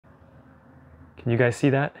Can you guys see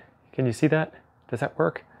that? Can you see that? Does that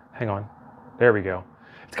work? Hang on. There we go.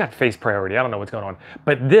 It's got face priority. I don't know what's going on.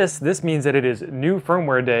 But this means that it is new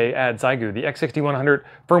firmware day at Xiegu. The X6100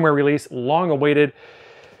 firmware release, long awaited.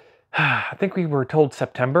 I think we were told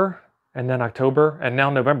September, and then October, and now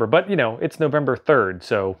November. But, you know, it's November 3rd,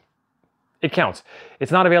 so it counts.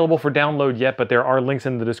 It's not available for download yet, but there are links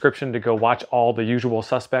in the description to go watch all the usual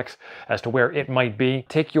suspects as to where it might be.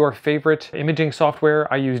 Take your favorite imaging software.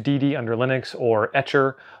 I use DD under Linux, or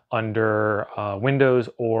Etcher under Windows,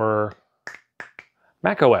 or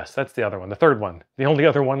Mac OS. That's the other one, the third one, the only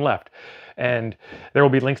other one left. And there will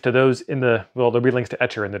be links to those in the, well, there'll be links to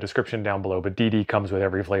Etcher in the description down below, but DD comes with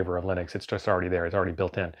every flavor of Linux. It's just already there. It's already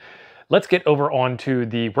built in. Let's get over onto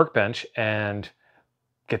the workbench and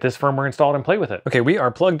get this firmware installed and play with it. Okay, we are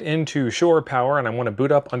plugged into shore power, and I want to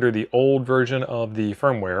boot up under the old version of the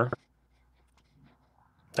firmware.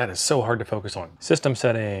 That is so hard to focus on. System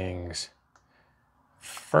settings,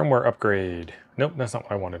 firmware upgrade. Nope, that's not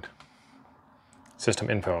what I wanted. System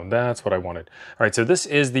info, that's what I wanted. All right, so this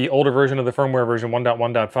is the older version of the firmware, version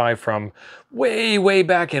 1.1.5 from way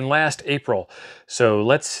back in last April. So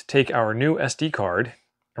let's take our new SD card,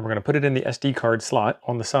 and we're gonna put it in the SD card slot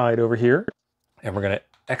on the side over here. And we're gonna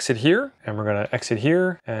exit here, and we're gonna exit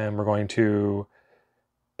here, and we're going to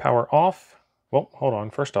power off. Well, hold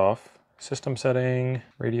on, first off, system setting,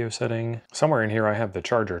 radio setting. Somewhere in here I have the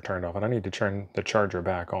charger turned off, and I need to turn the charger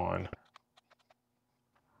back on.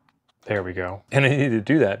 There we go. And I needed to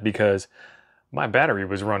do that because my battery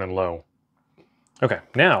was running low. Okay,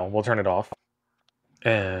 now we'll turn it off.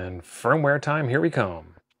 And firmware time, here we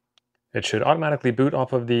come. It should automatically boot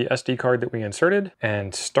off of the SD card that we inserted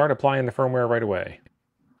and start applying the firmware right away.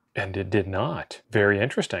 And it did not. Very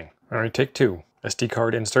interesting. All right, take two. SD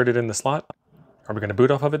card inserted in the slot. Are we going to boot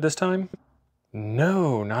off of it this time?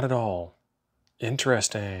 No, not at all.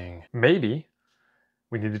 Interesting. Maybe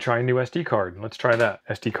we need to try a new SD card. Let's try that.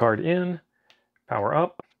 SD card in, power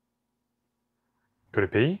up. Could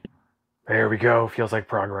it be? There we go, feels like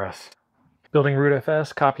progress. Building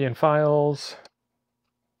rootfs, copying files.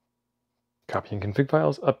 Copying config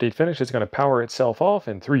files, update finish. It's gonna power itself off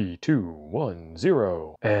in 3, 2, 1,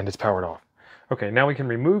 0. And it's powered off. Okay, now we can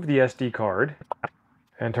remove the SD card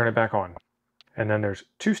and turn it back on. And then there's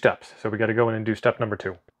 2 steps. So we gotta go in and do step number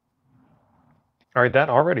 2. All right, that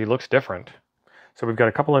already looks different. So we've got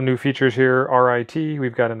a couple of new features here, RIT,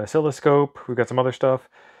 we've got an oscilloscope, we've got some other stuff.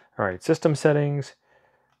 All right, system settings.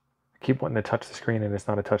 I keep wanting to touch the screen and it's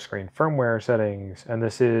not a touch screen. Firmware settings, and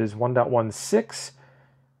this is 1.16,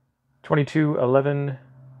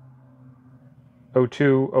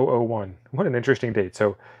 22.11.02.001. What an interesting date.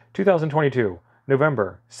 So 2022,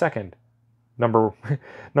 November 2nd, number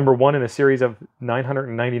 1 in a series of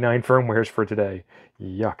 999 firmwares for today.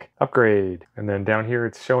 Yuck. Upgrade. And then down here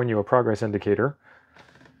it's showing you a progress indicator.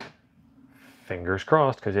 Fingers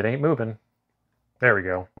crossed, because it ain't moving. There we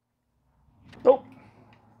go. Oh,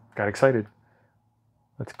 got excited.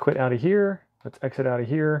 Let's quit out of here. Let's exit out of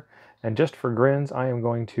here. And just for grins, I am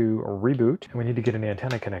going to reboot. And we need to get an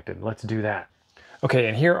antenna connected. Let's do that. Okay,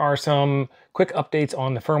 and here are some quick updates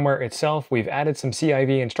on the firmware itself. We've added some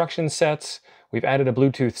CIV instruction sets. We've added a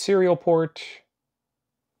Bluetooth serial port.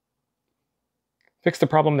 Fix the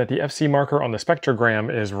problem that the FC marker on the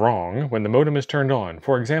spectrogram is wrong when the modem is turned on.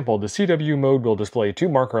 For example, the CW mode will display 2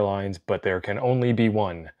 marker lines, but there can only be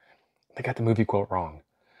 1. They got the movie quote wrong.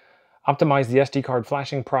 Optimize the SD card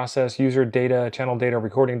flashing process. User data, channel data,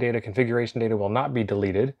 recording data, configuration data will not be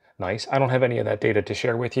deleted. Nice. I don't have any of that data to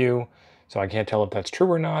share with you, so I can't tell if that's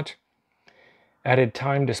true or not. Added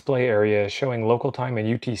time display area showing local time and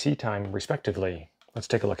UTC time respectively. Let's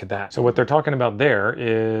take a look at that. So what they're talking about there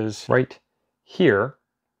is right here,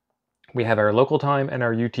 we have our local time and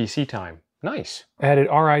our UTC time. Nice. Added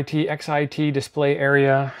RIT, XIT display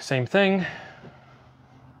area, same thing.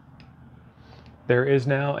 There is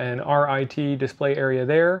now an RIT display area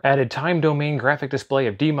there. Added time domain graphic display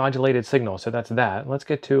of demodulated signal. So that's that. Let's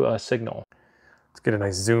get to a signal. Let's get a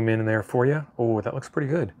nice zoom in there for you. Oh, that looks pretty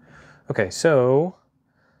good. Okay, so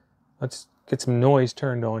let's get some noise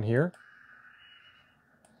turned on here.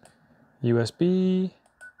 USB.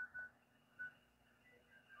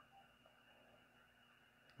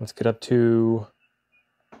 Let's get up to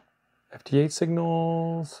FT8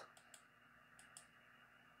 signals.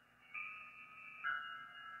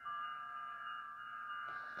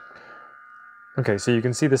 Okay, so you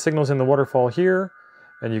can see the signals in the waterfall here,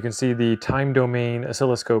 and you can see the time domain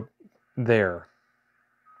oscilloscope there.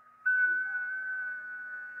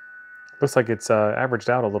 Looks like it's averaged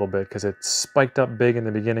out a little bit because it spiked up big in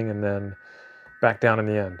the beginning and then back down in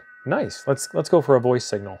the end. Nice. Let's go for a voice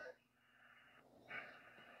signal.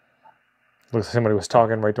 Looks like somebody was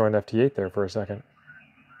talking right during FT8 there for a second.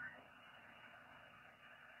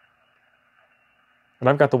 And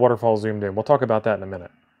I've got the waterfall zoomed in. We'll talk about that in a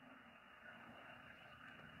minute.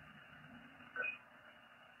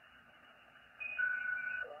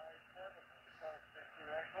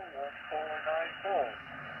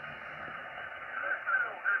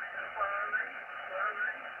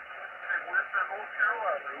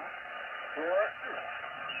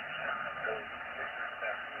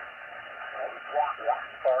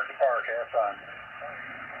 Park, have fun.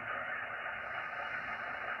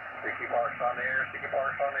 Sticky Park's on the air, Sticky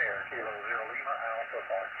Park's on the air. Kilo 0 Lima, Alpha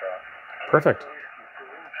Foxtrot. Perfect.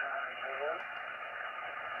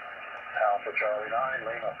 Alpha Charlie 9,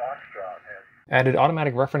 Lima Foxtrot. Added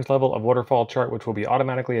automatic reference level of waterfall chart, which will be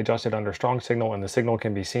automatically adjusted under strong signal, and the signal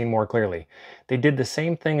can be seen more clearly. They did the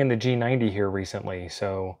same thing in the G90 here recently,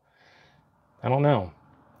 so I don't know.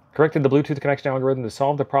 Corrected the Bluetooth connection algorithm to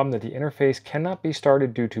solve the problem that the interface cannot be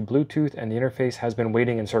started due to Bluetooth and the interface has been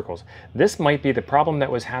waiting in circles. This might be the problem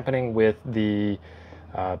that was happening with the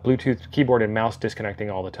Bluetooth keyboard and mouse disconnecting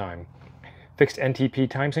all the time. Fixed NTP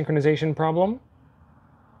time synchronization problem.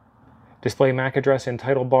 Display MAC address in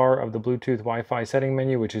title bar of the Bluetooth Wi-Fi setting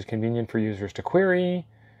menu, which is convenient for users to query.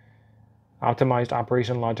 Optimized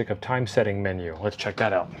operation logic of time setting menu. Let's check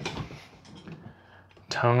that out.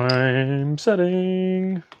 Time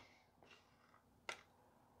setting.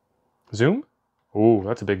 Zoom? Ooh,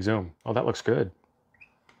 that's a big zoom. Oh, that looks good.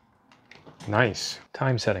 Nice.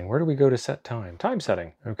 Time setting. Where do we go to set time? Time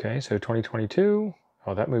setting. Okay, so 2022.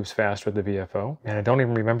 Oh, that moves fast with the VFO. And I don't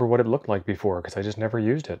even remember what it looked like before because I just never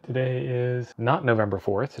used it. Today is not November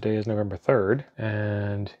 4th. Today is November 3rd.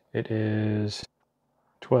 And it is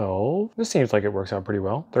 12. This seems like it works out pretty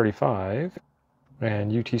well. 35.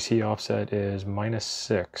 And UTC offset is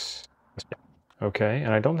 -6. Okay,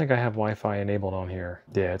 and I don't think I have Wi-Fi enabled on here.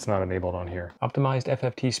 Yeah, it's not enabled on here. Optimized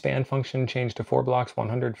FFT span function changed to 4 blocks,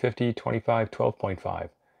 150, 25, 12.5.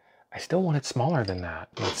 I still want it smaller than that.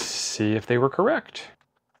 Let's see if they were correct.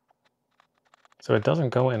 So it doesn't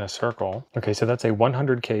go in a circle. Okay, so that's a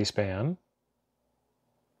 100K span.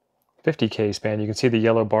 50K span, you can see the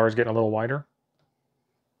yellow bars getting a little wider.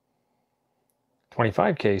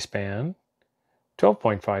 25K span.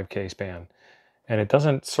 12.5K span. And it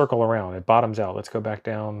doesn't circle around, it bottoms out. Let's go back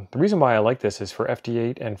down. The reason why I like this is for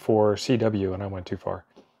FT8 and for CW, and I went too far.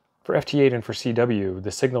 For FT8 and for CW,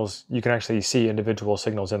 the signals, you can actually see individual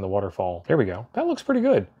signals in the waterfall. There we go. That looks pretty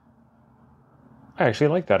good. I actually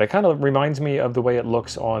like that. It kind of reminds me of the way it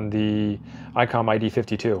looks on the ICOM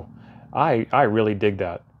ID52. I really dig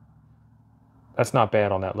that. That's not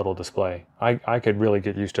bad on that little display. I could really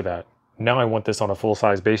get used to that. Now I want this on a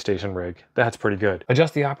full-size base station rig. That's pretty good.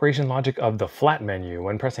 Adjust the operation logic of the flat menu.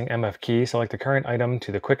 When pressing MF key, select the current item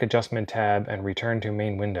to the quick adjustment tab and return to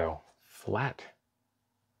main window. Flat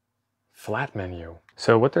menu.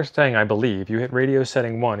 So what they're saying, I believe, you hit radio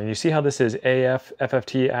setting 1, and you see how this is AF,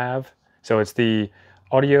 FFT, AV? So it's the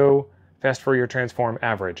audio fast Fourier transform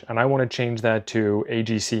average, and I want to change that to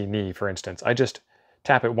AGC knee, for instance. I just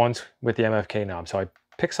tap it once with the MFK knob. So I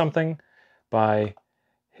pick something by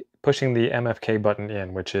pushing the MFK button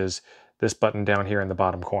in, which is this button down here in the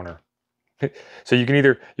bottom corner. So you can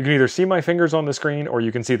either see my fingers on the screen or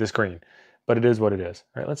you can see the screen, but it is what it is.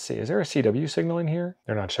 All right, let's see. Is there a CW signal in here?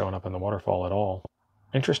 They're not showing up in the waterfall at all.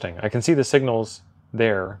 Interesting. I can see the signals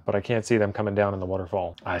there, but I can't see them coming down in the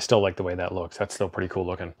waterfall. I still like the way that looks. That's still pretty cool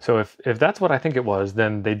looking. So if that's what I think it was,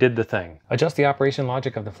 then they did the thing. Adjust the operation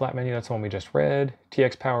logic of the flat menu. That's the one we just read.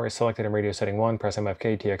 TX power is selected in radio setting 1. Press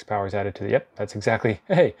MFK. TX power is added to the... Yep, that's exactly...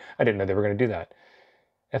 Hey, I didn't know they were going to do that.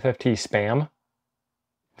 FFT spam.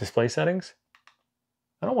 Display settings.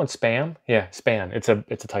 I don't want spam. Yeah, span. It's a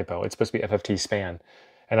typo. It's supposed to be FFT span.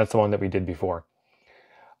 And that's the one that we did before.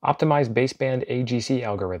 Optimized baseband AGC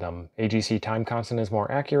algorithm. AGC time constant is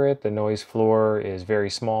more accurate. The noise floor is very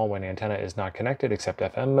small when antenna is not connected except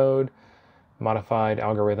FM mode. Modified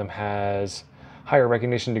algorithm has higher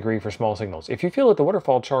recognition degree for small signals. If you feel that the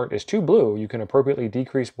waterfall chart is too blue, you can appropriately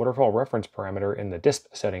decrease waterfall reference parameter in the DISP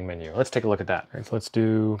setting menu. Let's take a look at that. All right, so let's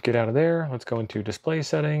get out of there. Let's go into display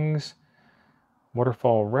settings,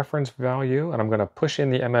 waterfall reference value, and I'm going to push in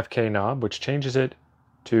the MFK knob, which changes it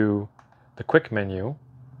to the quick menu.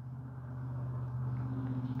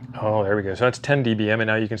 Oh, there we go. So that's 10 dBm, and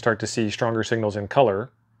now you can start to see stronger signals in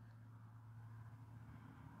color.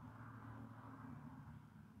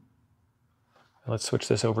 Let's switch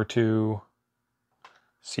this over to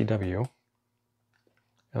CW. And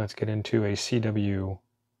let's get into a CW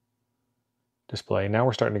display. Now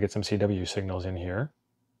we're starting to get some CW signals in here.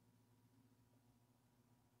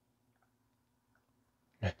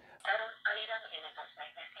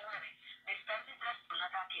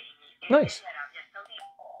 Nice.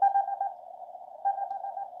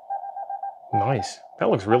 Nice. That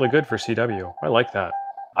looks really good for CW. I like that.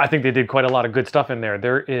 I think they did quite a lot of good stuff in there.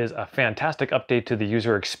 There is a fantastic update to the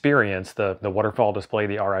user experience, the waterfall display,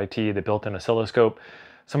 the RIT, the built-in oscilloscope.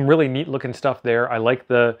 Some really neat looking stuff there. I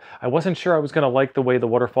wasn't sure I was gonna like the way the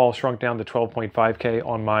waterfall shrunk down to 12.5K.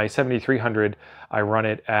 On my 7300, I run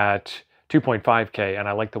it at 2.5K and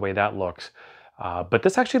I like the way that looks. But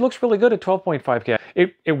this actually looks really good at 12.5K.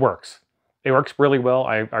 It works. It works really well.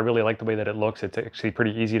 I really like the way that it looks. It's actually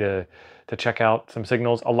pretty easy to check out some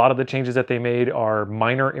signals. A lot of the changes that they made are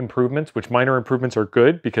minor improvements, which minor improvements are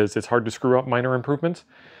good because it's hard to screw up minor improvements.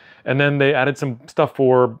 And then they added some stuff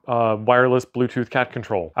for wireless Bluetooth cat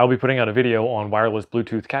control. I'll be putting out a video on wireless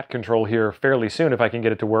Bluetooth cat control here fairly soon if I can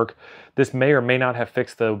get it to work. This may or may not have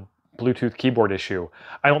fixed the Bluetooth keyboard issue.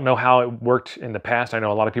 I don't know how it worked in the past. I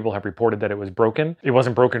know a lot of people have reported that it was broken. It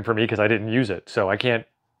wasn't broken for me because I didn't use it. So I can't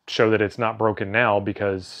show that it's not broken now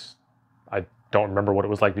because I don't remember what it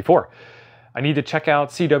was like before. I need to check out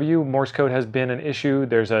CW. Morse code has been an issue.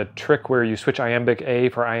 There's a trick where you switch iambic A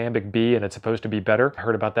for iambic B and it's supposed to be better. I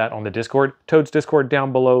heard about that on the Discord. Toad's Discord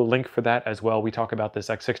down below, link for that as well. We talk about this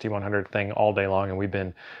X6100 thing all day long and we've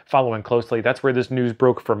been following closely. That's where this news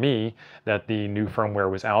broke for me, that the new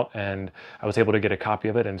firmware was out and I was able to get a copy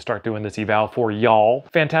of it and start doing this eval for y'all.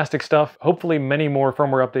 Fantastic stuff. Hopefully many more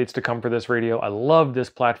firmware updates to come for this radio. I love this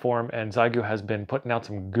platform and Xiegu has been putting out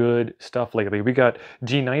some good stuff lately. We got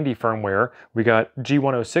G90 firmware. We got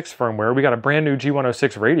G106 firmware. We got a brand new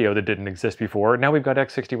G106 radio that didn't exist before. Now we've got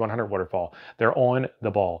X6100 waterfall. They're on the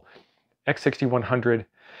ball. X6100.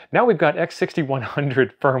 Now we've got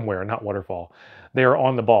X6100 firmware, not waterfall. They are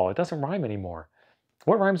on the ball. It doesn't rhyme anymore.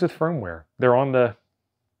 What rhymes with firmware? They're on the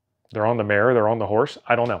mare, they're on the horse.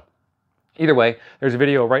 I don't know. Either way, there's a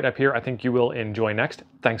video right up here I think you will enjoy next.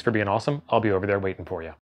 Thanks for being awesome. I'll be over there waiting for you.